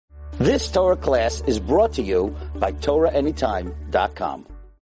This Torah class is brought to you by TorahAnytime.com.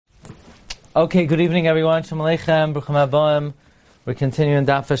 Okay, good evening everyone. Shalom Aleichem, Bruchim Haboim. We're continuing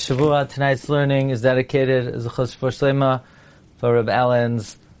Daf Shavua. Tonight's learning is dedicated as a Chos Shlema for Reb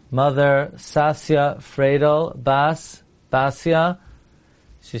Ellen's mother, Sasya Freidel Basia.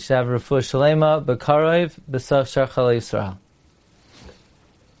 She should have Refuah Shlema, B'Karov, B'Sof Shar Chalei Yisrael.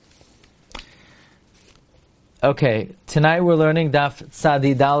 Okay, tonight we're learning Daf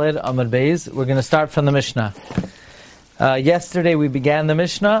Tzadi Daled Amud Beis. We're going to start from the Mishnah. Yesterday we began the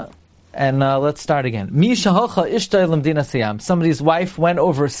Mishnah, and let's start again. Somebody's wife went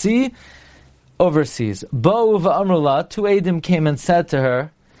overseas. Bo'u v'amrula, two Eidim came and said to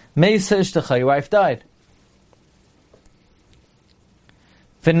her, Meisa ishtecha, your wife died.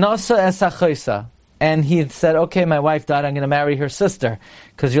 V'nasa esachoisa. And he said, okay, my wife died, I'm going to marry her sister.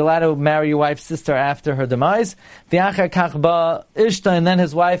 Because you're allowed to marry your wife's sister after her demise. And then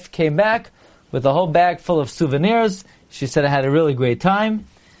his wife came back with a whole bag full of souvenirs. She said, I had a really great time.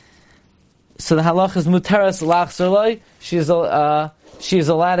 So the halach is muteras lachzor. She's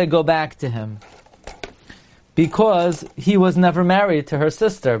allowed to go back to him. Because he was never married to her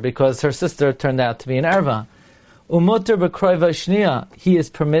sister, because her sister turned out to be an erva. Umuter b'kroiva shniya, he is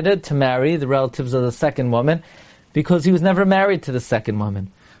permitted to marry the relatives of the second woman, because he was never married to the second woman.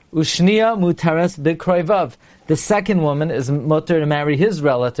 Ushniya muteras b'kroivav, the second woman is muter to marry his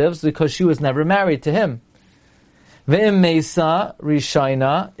relatives, because she was never married to him. Ve'im meisa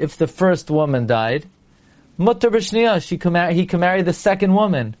rishayna, if the first woman died, muter b'shniya, he can marry the second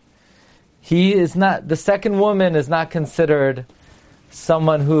woman. The second woman is not considered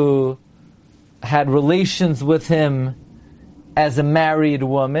someone who had relations with him as a married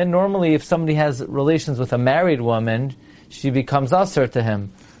woman. Normally, if somebody has relations with a married woman, she becomes asur to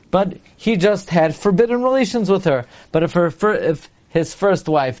him. But he just had forbidden relations with her. But if his first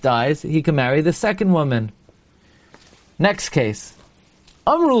wife dies, he can marry the second woman. Next case.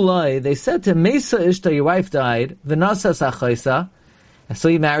 Amrulai, they said to Mesa Ishta, your wife died, V'nasa Sachaisa, and so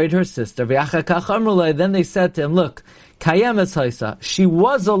he married her sister. V'achakach Amrulai, then they said to him, look, Kayemes Haisa, she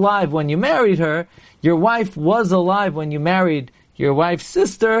was alive when you married her, your wife was alive when you married your wife's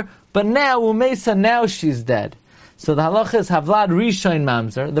sister, but now, Umesa, now she's dead. So the halach is Havlad Rishain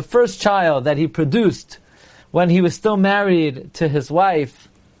Mamzer, the first child that he produced when he was still married to his wife,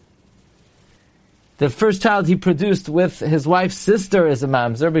 the first child he produced with his wife's sister is a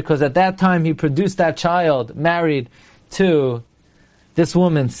Mamzer, because at that time he produced that child married to this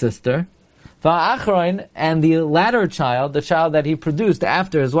woman's sister. And the latter child, the child that he produced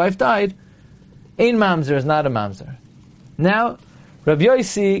after his wife died, ein mamzer, is not a mamzer. Now, Rabbi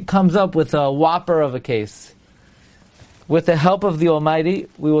Yossi comes up with a whopper of a case. With the help of the Almighty,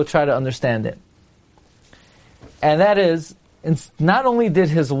 we will try to understand it. And that is, not only did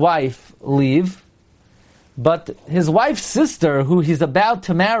his wife leave, but his wife's sister, who he's about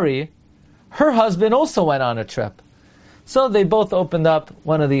to marry, her husband also went on a trip. So they both opened up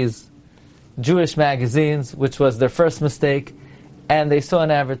one of these Jewish magazines, which was their first mistake, and they saw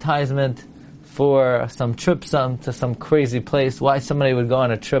an advertisement for some trip to some crazy place. Why somebody would go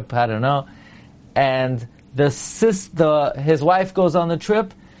on a trip, I don't know. And his wife goes on the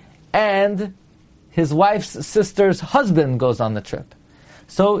trip, and his wife's sister's husband goes on the trip.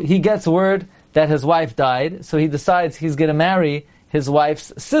 So he gets word that his wife died, so he decides he's going to marry his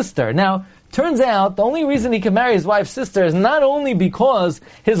wife's sister. Now, turns out, the only reason he can marry his wife's sister is not only because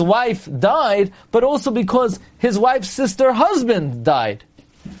his wife died, but also because his wife's sister's husband died.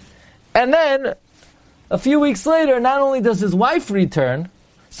 And then, a few weeks later, not only does his wife return,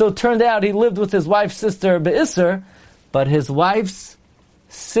 so it turned out he lived with his wife's sister, Be'isr, but his wife's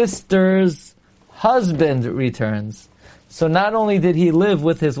sister's husband returns. So not only did he live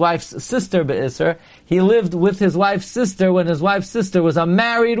with his wife's sister, Be'isr, he lived with his wife's sister when his wife's sister was a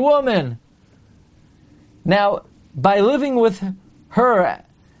married woman. Now, by living with her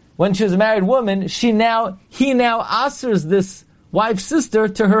when she was a married woman, he now asers this wife's sister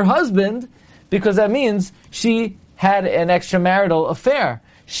to her husband, because that means she had an extramarital affair.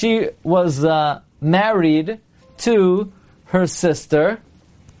 She was married to her sister.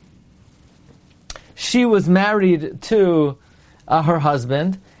 She was married to her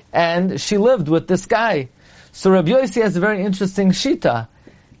husband, and she lived with this guy. So Rabbi Yossi has a very interesting shita,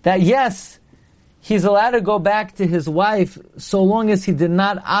 that yes, he's allowed to go back to his wife so long as he did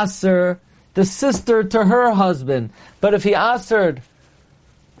not aser the sister to her husband. But if he asered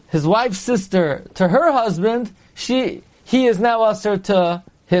his wife's sister to her husband, he is now aser to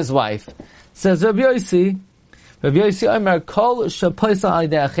his wife. Says Rabbi Yossi, Omer, Kol shepoisa al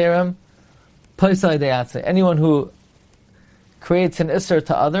yedei acherem, poisa al yedei atzei. Anyone who creates an Isser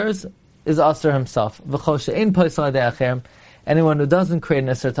to others is Asr himself. Anyone who doesn't create an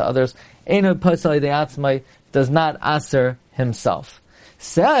Isser to others, does not Asr himself.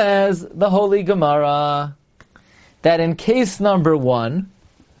 Says the Holy Gemara that in case number 1,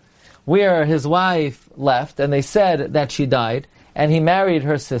 where his wife left and they said that she died, and he married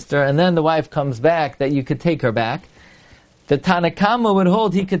her sister, and then the wife comes back, that you could take her back, the Tanakama would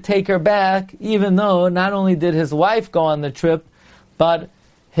hold he could take her back, even though not only did his wife go on the trip, but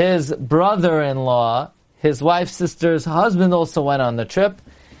his brother-in-law, his wife's sister's husband, also went on the trip.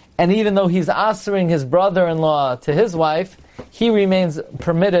 And even though he's answering his brother-in-law to his wife, he remains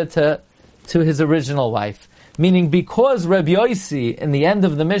permitted to his original wife. Meaning, because Rabbi Yossi, in the end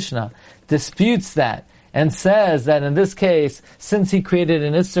of the Mishnah, disputes that and says that in this case, since he created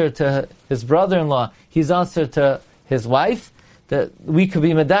an Isser to his brother-in-law, he's answer to his wife, that we could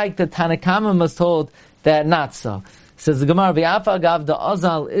be Medaik, that Tanakama must hold that not so. Says the Gemara, gav the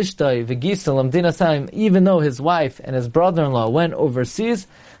azal ishtay v'gisel amdinasayim, even though his wife and his brother-in-law went overseas,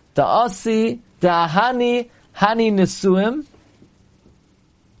 the asi, the hani nesuim,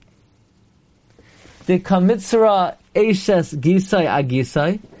 the kamitzra eshes gisai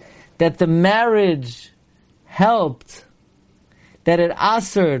agisai, that the marriage helped, that it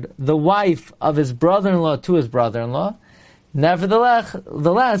asered the wife of his brother-in-law to his brother-in-law. Nevertheless,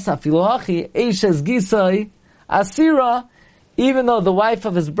 afilohachi eshes gisai asira, even though the wife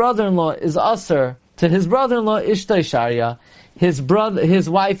of his brother-in-law is aser to his brother-in-law, ishtay sharia, his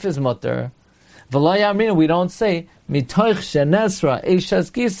wife is mutter. We don't say mitoich shenesra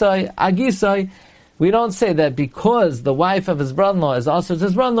eshes gisai agisai. We don't say that because the wife of his brother-in-law is aser to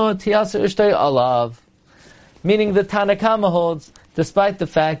his brother-in-law, tiaser ishtay alav. Meaning the Tanakama holds, despite the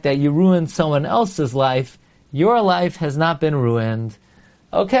fact that you ruined someone else's life, your life has not been ruined.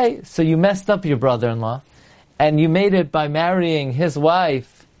 Okay, so you messed up your brother-in-law, and you made it by marrying his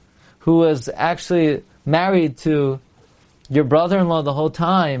wife, who was actually married to your brother-in-law the whole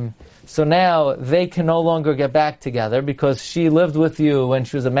time. So now they can no longer get back together because she lived with you when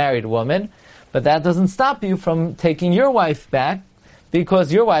she was a married woman. But that doesn't stop you from taking your wife back,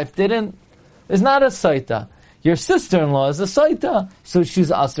 because your wife is not a saita. Your sister-in-law is a saita, so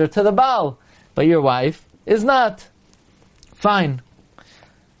she's asr to the Baal. But your wife is not. Fine.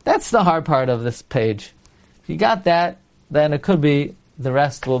 That's the hard part of this page. If you got that, then it could be, the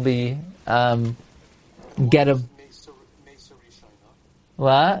rest will be, get a...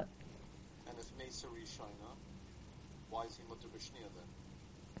 What? And if Mesa Rishina, why is he mutter b'shnia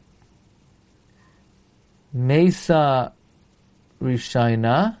then? Mesa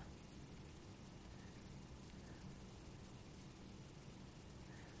Rishina.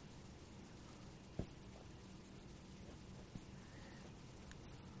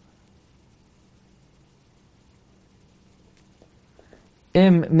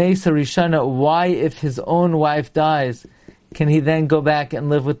 Im Mesa Rishana, why if his own wife dies, can he then go back and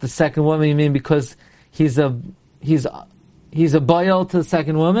live with the second woman? You mean because he's a boil to the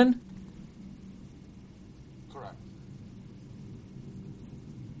second woman? Correct.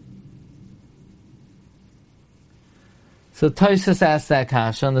 So Tosfos asks that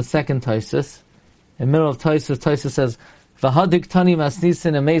kasha on the second Tosfos. In the middle of Tosfos says, "V'hadik tani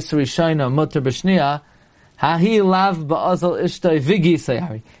masnisin a Mesa Rishana mutter b'shnia." Hahi lav ba'azal ishtay vigi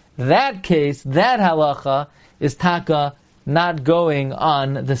sayari. That case, that halacha, is taka not going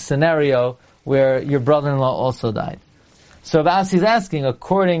on the scenario where your brother-in-law also died. So Ravasi is asking,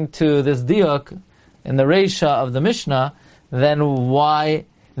 according to this diuk in the Reisha of the Mishnah, then why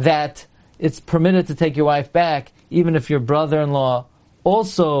that it's permitted to take your wife back, even if your brother-in-law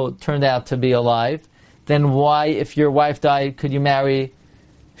also turned out to be alive, then why, if your wife died, could you marry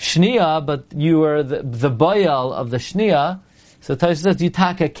Shnia, but you were the boyal of the Shnia? So Tosfos says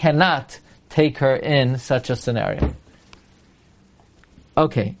Yutaka cannot take her in such a scenario.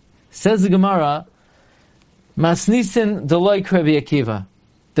 Okay, says the Gemara, Masnisin deloik Rabbi Akiva.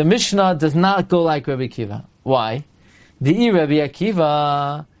 The Mishnah does not go like Rabbi Akiva. Why? Di'i Rabbi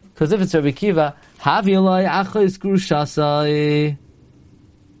Akiva, because if it's Rabbi Akiva, Havi Eloi Achos Grushasai.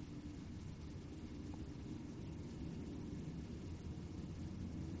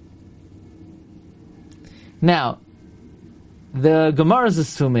 Now, the Gemara is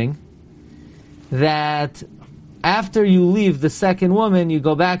assuming that after you leave the second woman, you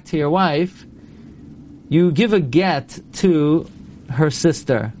go back to your wife, you give a get to her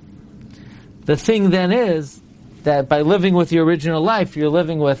sister. The thing then is that by living with your original life, you're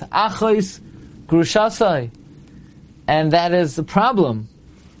living with Achos Grushasai. And that is a problem.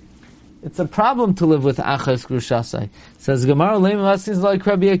 It's a problem to live with Achos Grushasai. Says Gemara, Leim Masis like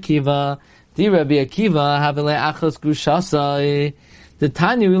Rabbi Akiva, The Rabbi Akiva havele achos grushasai. The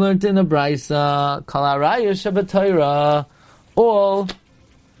Tanya we learned in the Brisa, kal arayos shabbatayra, all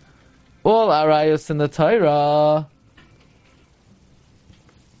arayos in the Torah.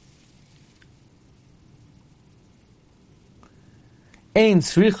 Ein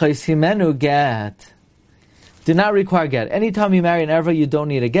tzrichos himenu get. Do not require get. Anytime you marry an erva, you don't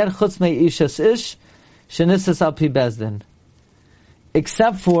need a get. Chutz mei ishas ish, shenisas al pi bezdin.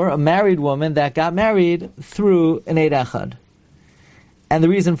 Except for a married woman that got married through an Eid Echad. And the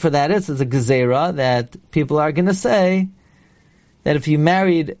reason for that is a gezerah that people are going to say that if you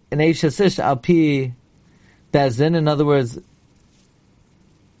married an ishas ish al pi bezdin, in other words,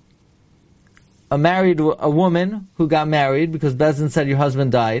 a woman who got married because Bezdin said your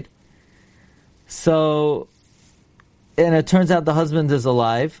husband died. So, and it turns out the husband is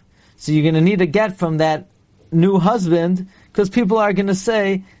alive. So you're going to need a get from that new husband because people are going to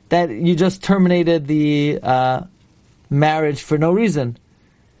say that you just terminated the marriage for no reason.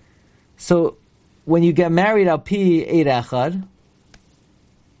 So when you get married al pi Eid Echad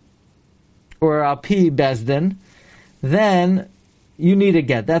or al pi Bezdin, then you need a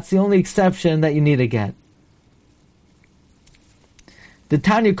get. That's the only exception that you need a get. The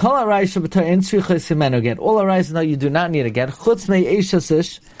Tanya kol arayos shabbatayra ein tzrichos himenu get. All arayos know you do not need a get. Chutz mei ishas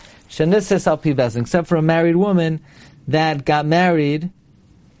ish shenisas al pi bezdin, except for a married woman that got married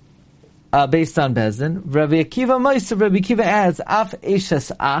based on bezdin. Rabbi Akiva adds af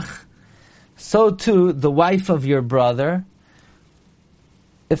ishas ach. So too the wife of your brother.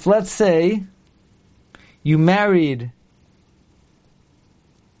 If let's say you married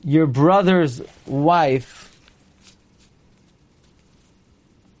your brother's wife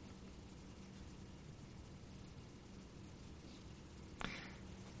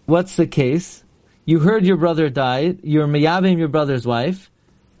what's the case? You heard your brother died, you're miyabim your brother's wife,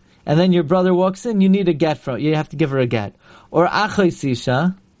 and then your brother walks in, you need a get from, you have to give her a get. Or achos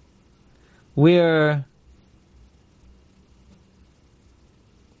isha, where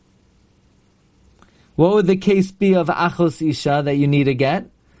what would the case be of achos isha that you need a get?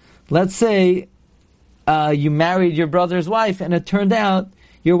 Let's say you married your brother's wife and it turned out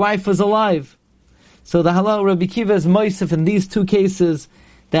your wife was alive. So the halal Rabbi Akiva is moisef in these two cases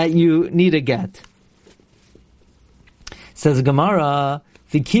that you need a get. Says Gemara,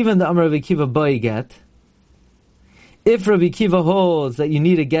 V'kivan the Amar Rabbi Akiva boy get. If Rabbi Akiva holds that you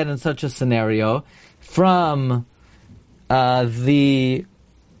need a get in such a scenario from because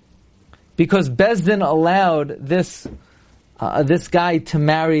Bezdin allowed this guy to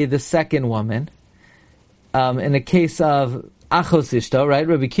marry the second woman, in the case of achos ishto, right?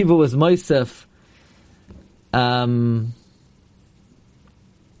 Rabbi Akiva was moisef,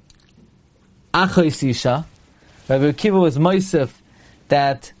 achos isha. Rabbi Akiva was moisef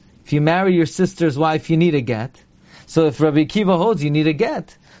that if you marry your sister's wife, you need a get. So if Rabbi Akiva holds, you need a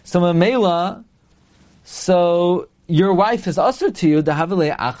get. So Mamela, so your wife is also to you, the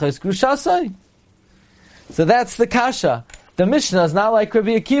havilei achos grushasai. So that's the kasha. The Mishnah is not like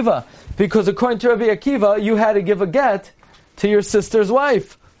Rabbi Akiva, because according to Rabbi Akiva, you had to give a get to your sister's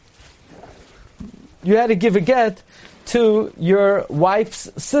wife. You had to give a get to your wife's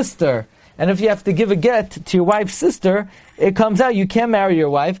sister. And if you have to give a get to your wife's sister, it comes out you can't marry your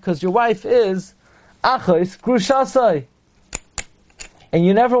wife because your wife is achos grushasai. And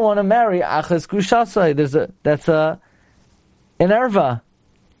you never want to marry achos grushasai. That's an erva.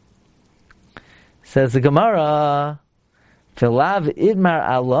 Says the Gemara, V'lav idmar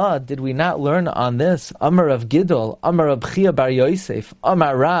Allah, did we not learn on this? Amar of Gidol, Amar of Chia bar Yosef,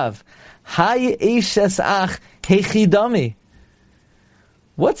 Amar Rav, Hay Eishes Ach Hechidami.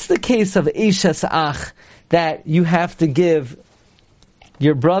 What's the case of Eishes Ach that you have to give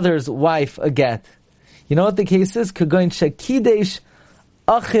your brother's wife a get? You know what the case is? Kagoin Shakidesh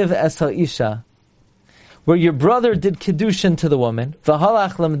Achiv Es Ha'isha, where your brother did Kedushin to the woman,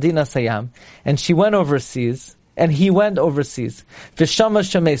 V'halach L'Medina Sayam, and she went overseas, and he went overseas. V'shama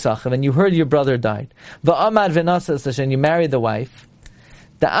Shamesachav, and you heard your brother died. V'amad V'nasa, and you married the wife.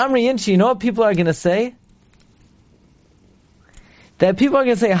 The Amri Yinchi, you know what people are going to say? That people are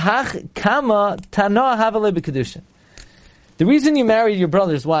going to say, Hach Kama Tana Havale B'Kedushin. The reason you married your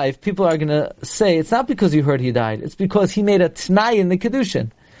brother's wife, people are going to say, it's not because you heard he died, it's because he made a T'nai in the Kedushin.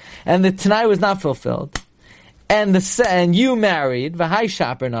 And the T'nai was not fulfilled. And you married, V'hai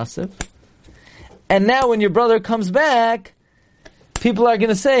Shaper Nasif. And now when your brother comes back, people are going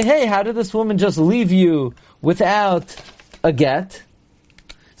to say, hey, how did this woman just leave you without a get?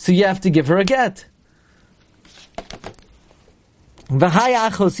 So you have to give her a get. V'hai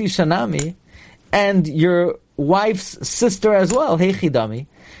Achos Ishanami, and your wife's sister as well. Hey chidami,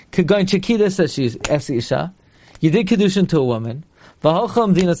 kagoin chikida says she's esisha. You did kedushin to a woman.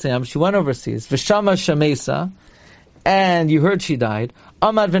 V'halcham dina sayam. She went overseas. V'shama shamesa, and you heard she died.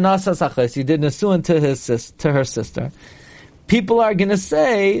 Amad v'nasa sachas. You did nesuin to her sister. People are going to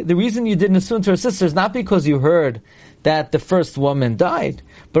say the reason you did nesuin to her sister is not because you heard that the first woman died,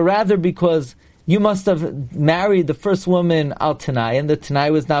 but rather because you must have married the first woman al Tanai, and the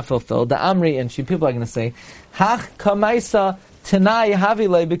Tanai was not fulfilled. The Amri, and people are going to say, Hach kamaisa Tanai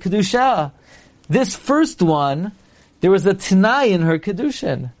havile b'kedusha. This first one, there was a Tanai in her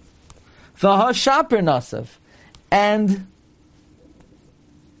kedushin. V'ha shaper nasav. And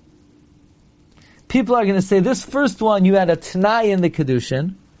people are going to say, this first one, you had a Tanai in the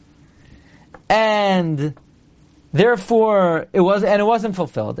kedushin, and therefore, it wasn't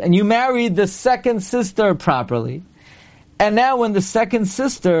fulfilled. And you married the second sister properly. And now when the second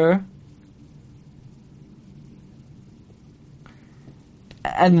sister,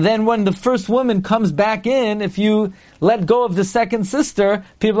 and then when the first woman comes back in, if you let go of the second sister,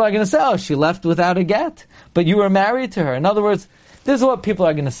 people are going to say, oh, she left without a get. But you were married to her. In other words, this is what people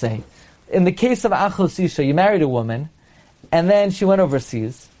are going to say. In the case of Achos Isha, you married a woman, and then she went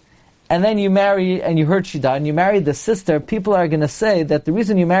overseas. And then you marry, and you heard she died, and you married the sister. People are going to say that the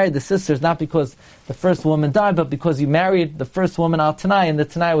reason you married the sister is not because the first woman died, but because you married the first woman al Tanai, and the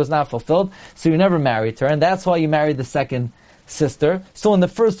Tanai was not fulfilled, so you never married her, and that's why you married the second sister. So when the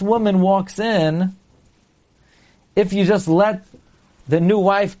first woman walks in, if you just let the new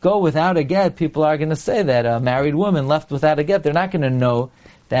wife go without a get, people are going to say that a married woman left without a get. They're not going to know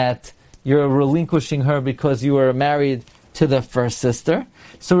that you're relinquishing her because you were married to the first sister.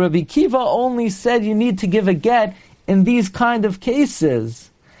 So Rabbi Kiva only said you need to give a get in these kind of cases.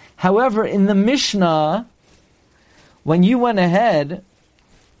 However, in the Mishnah, when you went ahead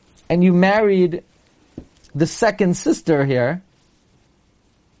and you married the second sister here,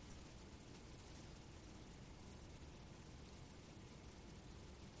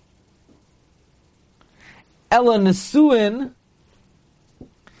 Ella Nesuin,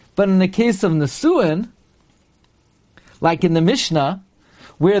 but in the case of Nesuin, like in the Mishnah,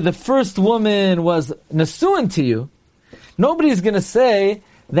 where the first woman was Nesuin to you, nobody's going to say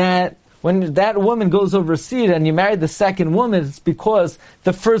that when that woman goes overseas and you married the second woman, it's because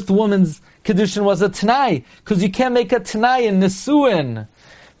the first woman's Kedushin was a Tanai. Because you can't make a Tanai in Nesuin.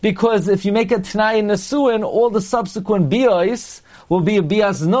 Because if you make a Tanai in Nesuin, all the subsequent Bios will be a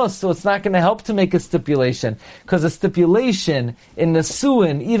Bias Nus, so it's not going to help to make a stipulation. Because a stipulation in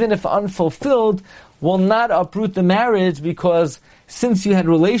Nesuin, even if unfulfilled, will not uproot the marriage, because since you had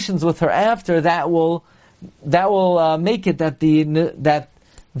relations with her after, that will make it that the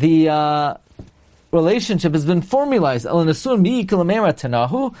relationship has been formalized. But by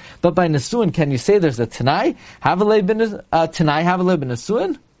Nesuin, can you say there's a Tanai? Havalei ben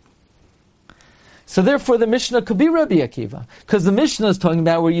Nesuin? So therefore the Mishnah could be Rabbi Akiva, because the Mishnah is talking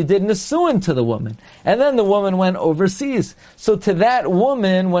about where you did Nesuin to the woman, and then the woman went overseas. So to that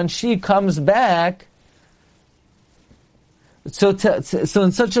woman, when she comes back, so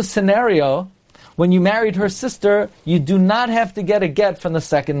in such a scenario, when you married her sister, you do not have to get a get from the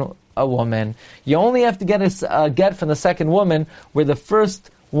second woman. You only have to get a get from the second woman where the first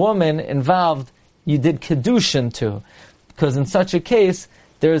woman involved you did Kedushin to. Because in such a case,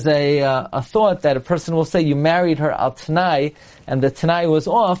 there's a thought that a person will say you married her al Tanai, and the Tanai was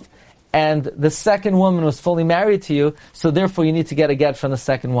off, and the second woman was fully married to you, so therefore you need to get a get from the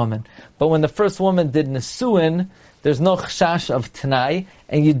second woman. But when the first woman did Nesuin, there's no chashash of Tanai,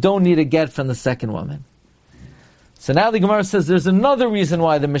 and you don't need a get from the second woman. So now the Gemara says there's another reason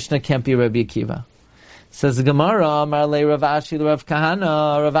why the Mishnah can't be Rabbi Akiva. Says the Gemara, Amar le Rav Ashi le Rav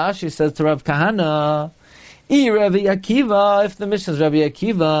Kahana. Rav Ashi says to Rav Kahana, Rabbi Akiva, if the Mishnah is Rabbi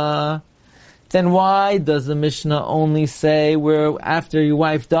Akiva, then why does the Mishnah only say where after your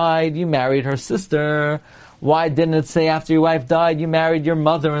wife died, you married her sister? Why didn't it say after your wife died, you married your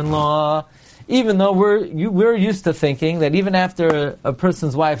mother-in-law? Even though we're used to thinking that even after a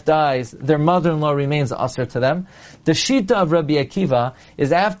person's wife dies, their mother-in-law remains asr to them. The shita of Rabbi Akiva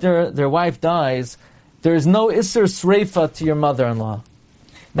is after their wife dies, there is no isser sreifa to your mother-in-law.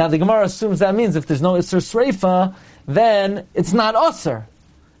 Now the Gemara assumes that means if there's no isser sreifa, then it's not asr.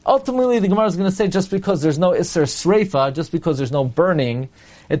 Ultimately, the Gemara is going to say just because there's no isser sreifa, just because there's no burning,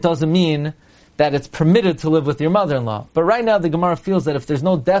 it doesn't mean that it's permitted to live with your mother-in-law. But right now the Gemara feels that if there's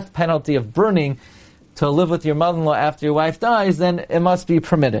no death penalty of burning to live with your mother-in-law after your wife dies, then it must be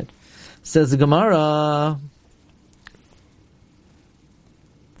permitted. Says the Gemara,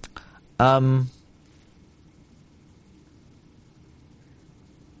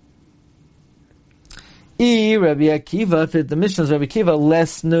 Hi Rabbi Akiva, if the Mishnah is Rabbi Akiva,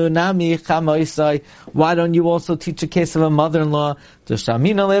 lesnu nami chamoisai. Why don't you also teach a case of a mother-in-law?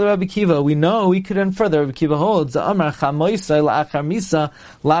 Dushamina leil Rabbi Akiva. We know we could infer that Rabbi Akiva holds Amar chamoisai la'achar misa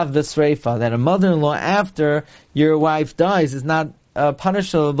lav v'sreifa, that a mother-in-law after your wife dies is not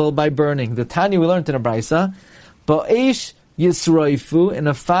punishable by burning. The Tanya we learned in a brisa, ba'esh yisroifu, in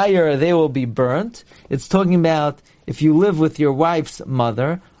a fire they will be burnt. It's talking about if you live with your wife's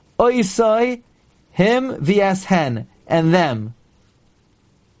mother, oisai, him vs hen, and them.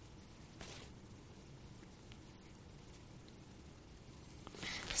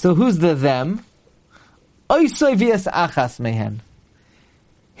 So who's the them? Oisai vs achas mehen.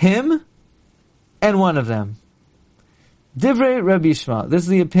 Him and one of them. Divrei Rabbi Yishmael. This is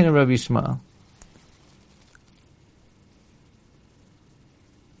the opinion of Rabbi Yishmael.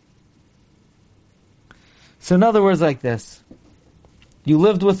 So in other words like this. You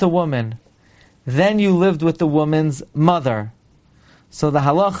lived with a woman. Then you lived with the woman's mother. So the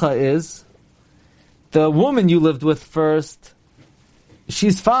halacha is, the woman you lived with first,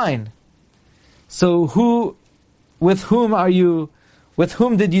 she's fine. So with whom did you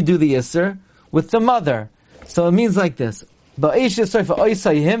do the Yisr? With the mother. So it means like this. Him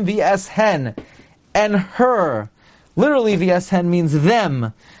vs hen, and her. Literally vs hen means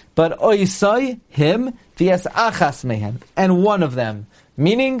them. But oisai, him, vs achas mehen, and one of them.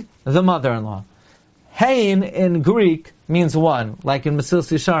 Meaning the mother-in-law. Hein in Greek means one, like in Mesilas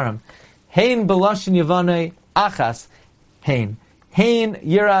Yesharim. Hein b'lashon Yevane achas. Hein. Hein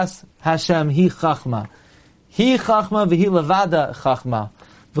yiras Hashem hi chachma. Hi chachma v'hi levada chachma.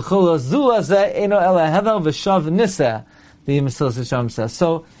 V'chol azul hazeh eno ela hevel v'shav nisa. The Mesilas Yesharim says.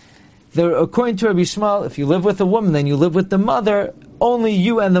 So, according to Rabbi Yishmael, if you live with a woman, then you live with the mother. Only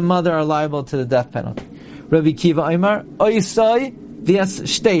you and the mother are liable to the death penalty. Rabbi Kiva Omer, oisai v'yas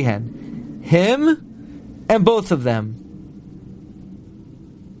shtehen. Him and both of them.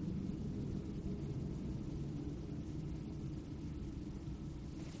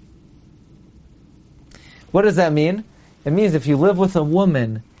 What does that mean? It means if you live with a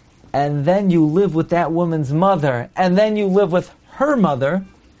woman, and then you live with that woman's mother, and then you live with her mother,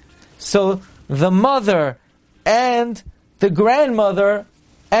 so the mother and the grandmother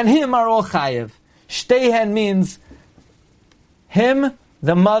and him are all chayiv. Shtehen means him,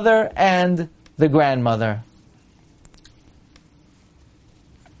 the mother, and the grandmother.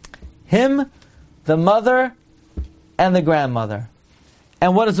 Him, the mother, and the grandmother.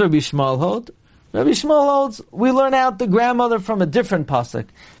 And what does Rabbi Yishmael hold? Rabbi Yishmael holds, we learn out the grandmother from a different pasuk.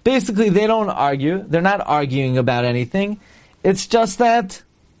 Basically, they don't argue. They're not arguing about anything. It's just that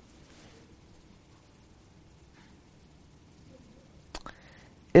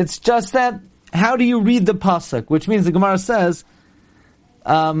how do you read the pasuk? Which means the Gemara says,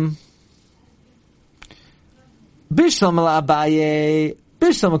 Bishlam ala Abaye,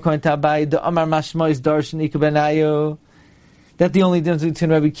 Bishlam according to Abaye, the Amar Mashmois Darshan Ikabenayu, that the only difference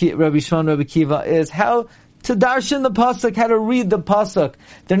between Rabbi Shimon and Rabbi Kiva is how to darshan the pasuk, how to read the pasuk.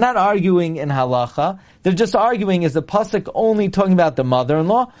 They're not arguing in halacha. They're just arguing, is the pasuk only talking about the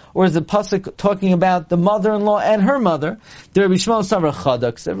mother-in-law, or is the pasuk talking about the mother-in-law and her mother? The Rabbi Shimon Samar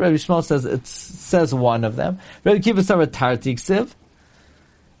Chadak. Rabbi Shimon says it says one of them. Rabbi Kiva Samar Tartik Siv.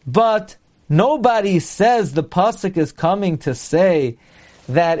 But nobody says the pasuk is coming to say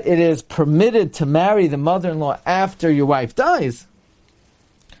that it is permitted to marry the mother-in-law after your wife dies.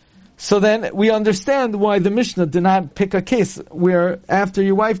 So then we understand why the Mishnah did not pick a case where after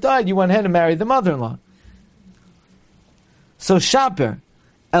your wife died, you went ahead and married the mother-in-law. So Shaper,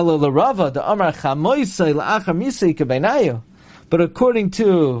 Elo l'Rava, the Amar Chamoisai la'achar misai kebeinayu. But according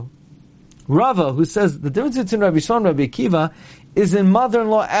to Rava, who says the difference between Rabbi Shimon and Rabbi Akiva is in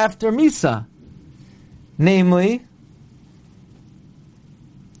mother-in-law after Misa. Namely,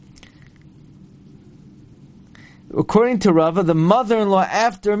 according to Rava, the mother-in-law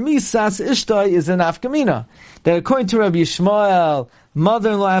after Misas Ishtai is an Afkamina. That according to Rabbi Yishmael,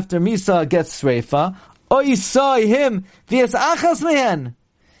 mother-in-law after Misa gets Sreifa. Oisai him v'yas achas mehen.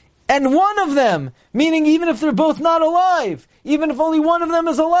 And one of them, meaning even if they're both not alive, even if only one of them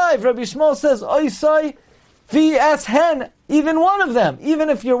is alive, Rabbi Yishmael says, Oisai v'yas hen, even one of them. Even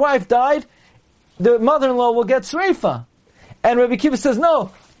if your wife died, the mother-in-law will get Sreifa. And Rabbi Kiva says,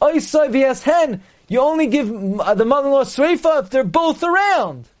 no, Oisai v'yas hen, you only give the mother-in-law Sreifa if they're both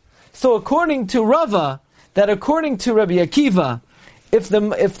around. So according to Rava, that according to Rabbi Akiva, if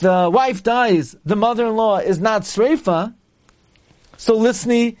the wife dies, the mother-in-law is not Sreifa, so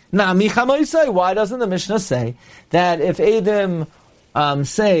listen, why doesn't the Mishnah say that if Adam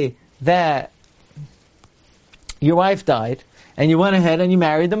say that your wife died, and you went ahead and you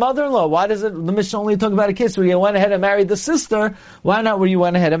married the mother-in-law. Why does the Mishnah only talk about a case where you went ahead and married the sister? Why not where you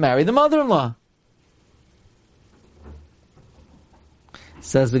went ahead and married the mother-in-law?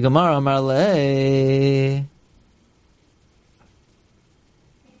 Says the Gemara, Amar Lei.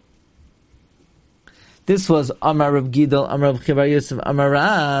 This was Amar Reb Gidel, Amar Reb Chibar Yosef, Amar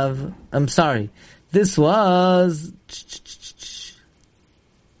Rav. I'm sorry. This was...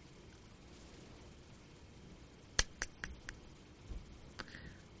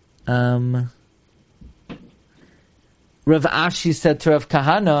 Rav Ashi said to Rav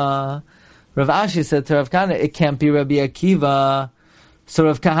Kahana, it can't be Rabbi Akiva. So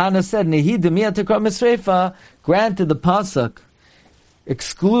Rav Kahana said, Nehi demiyat tekra misreifa, granted the pasuk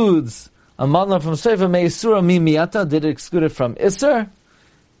excludes a madla from sreifa me'isura mi miyata, did it exclude it from iser?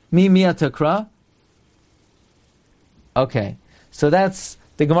 Mi miyata kra? Okay, so that's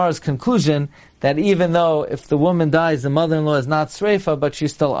the Gemara's conclusion, that even though if the woman dies, the mother-in-law is not sreifa, but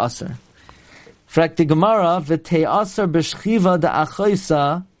she's still aser. Frak the Gemara, v'tei aser b'shchiva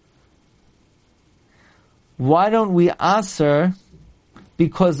da'achoisa, why don't we aser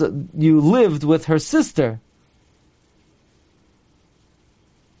because you lived with her sister?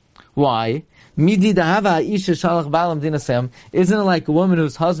 Why? Midi dahava isha shalach ba'alam dinasem. Isn't it like a woman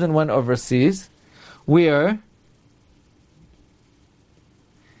whose husband went overseas, where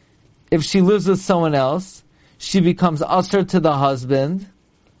if she lives with someone else, she becomes usher to the husband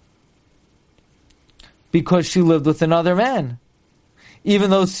because she lived with another man, even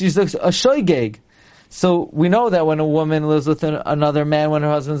though she's a shoygeg. So we know that when a woman lives with another man, when her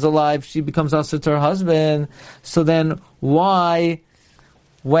husband's alive, she becomes usher to her husband. So then why,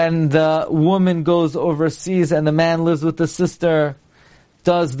 when the woman goes overseas and the man lives with the sister,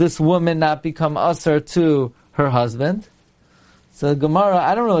 does this woman not become usher to her husband? So Gemara,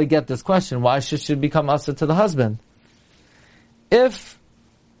 I don't really get this question. Why should she become usher to the husband? If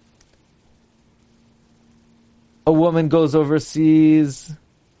a woman goes overseas,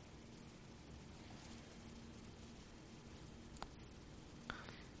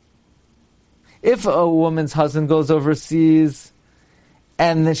 if a woman's husband goes overseas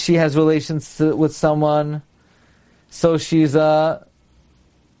and she has relations with someone, so she's a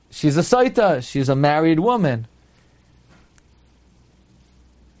saita, she's a married woman.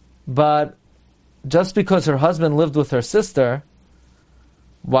 But just because her husband lived with her sister,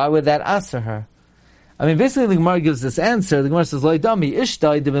 why would that answer her? I mean, basically the Gemara gives this answer. The Gemara says, Loi dami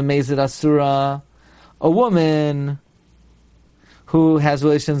ishtai dibemezid asura, a woman who has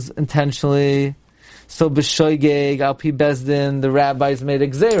relations intentionally, so b'shoigeg, al pi bezdin, the rabbis made a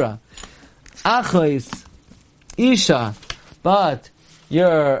gzera. Achos, isha, but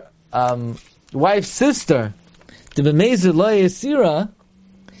your wife's sister, dibemezid lo yasira,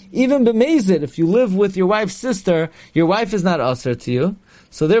 even b'mezid, if you live with your wife's sister, your wife is not usher to you.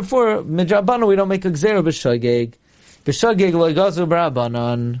 So therefore, midrabana, we don't make a gzera b'shogeg. B'shogeg lo gazu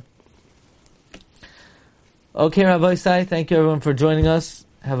b'rabanan. Okay, Rabbi Isai, thank you everyone for joining us.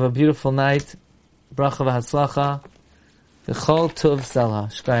 Have a beautiful night. Bracha v'hatzlacha. V'chol tuv selah.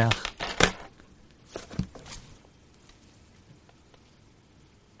 Shkayach.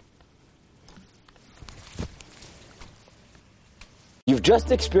 You've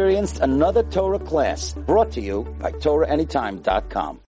just experienced another Torah class brought to you by TorahAnytime.com.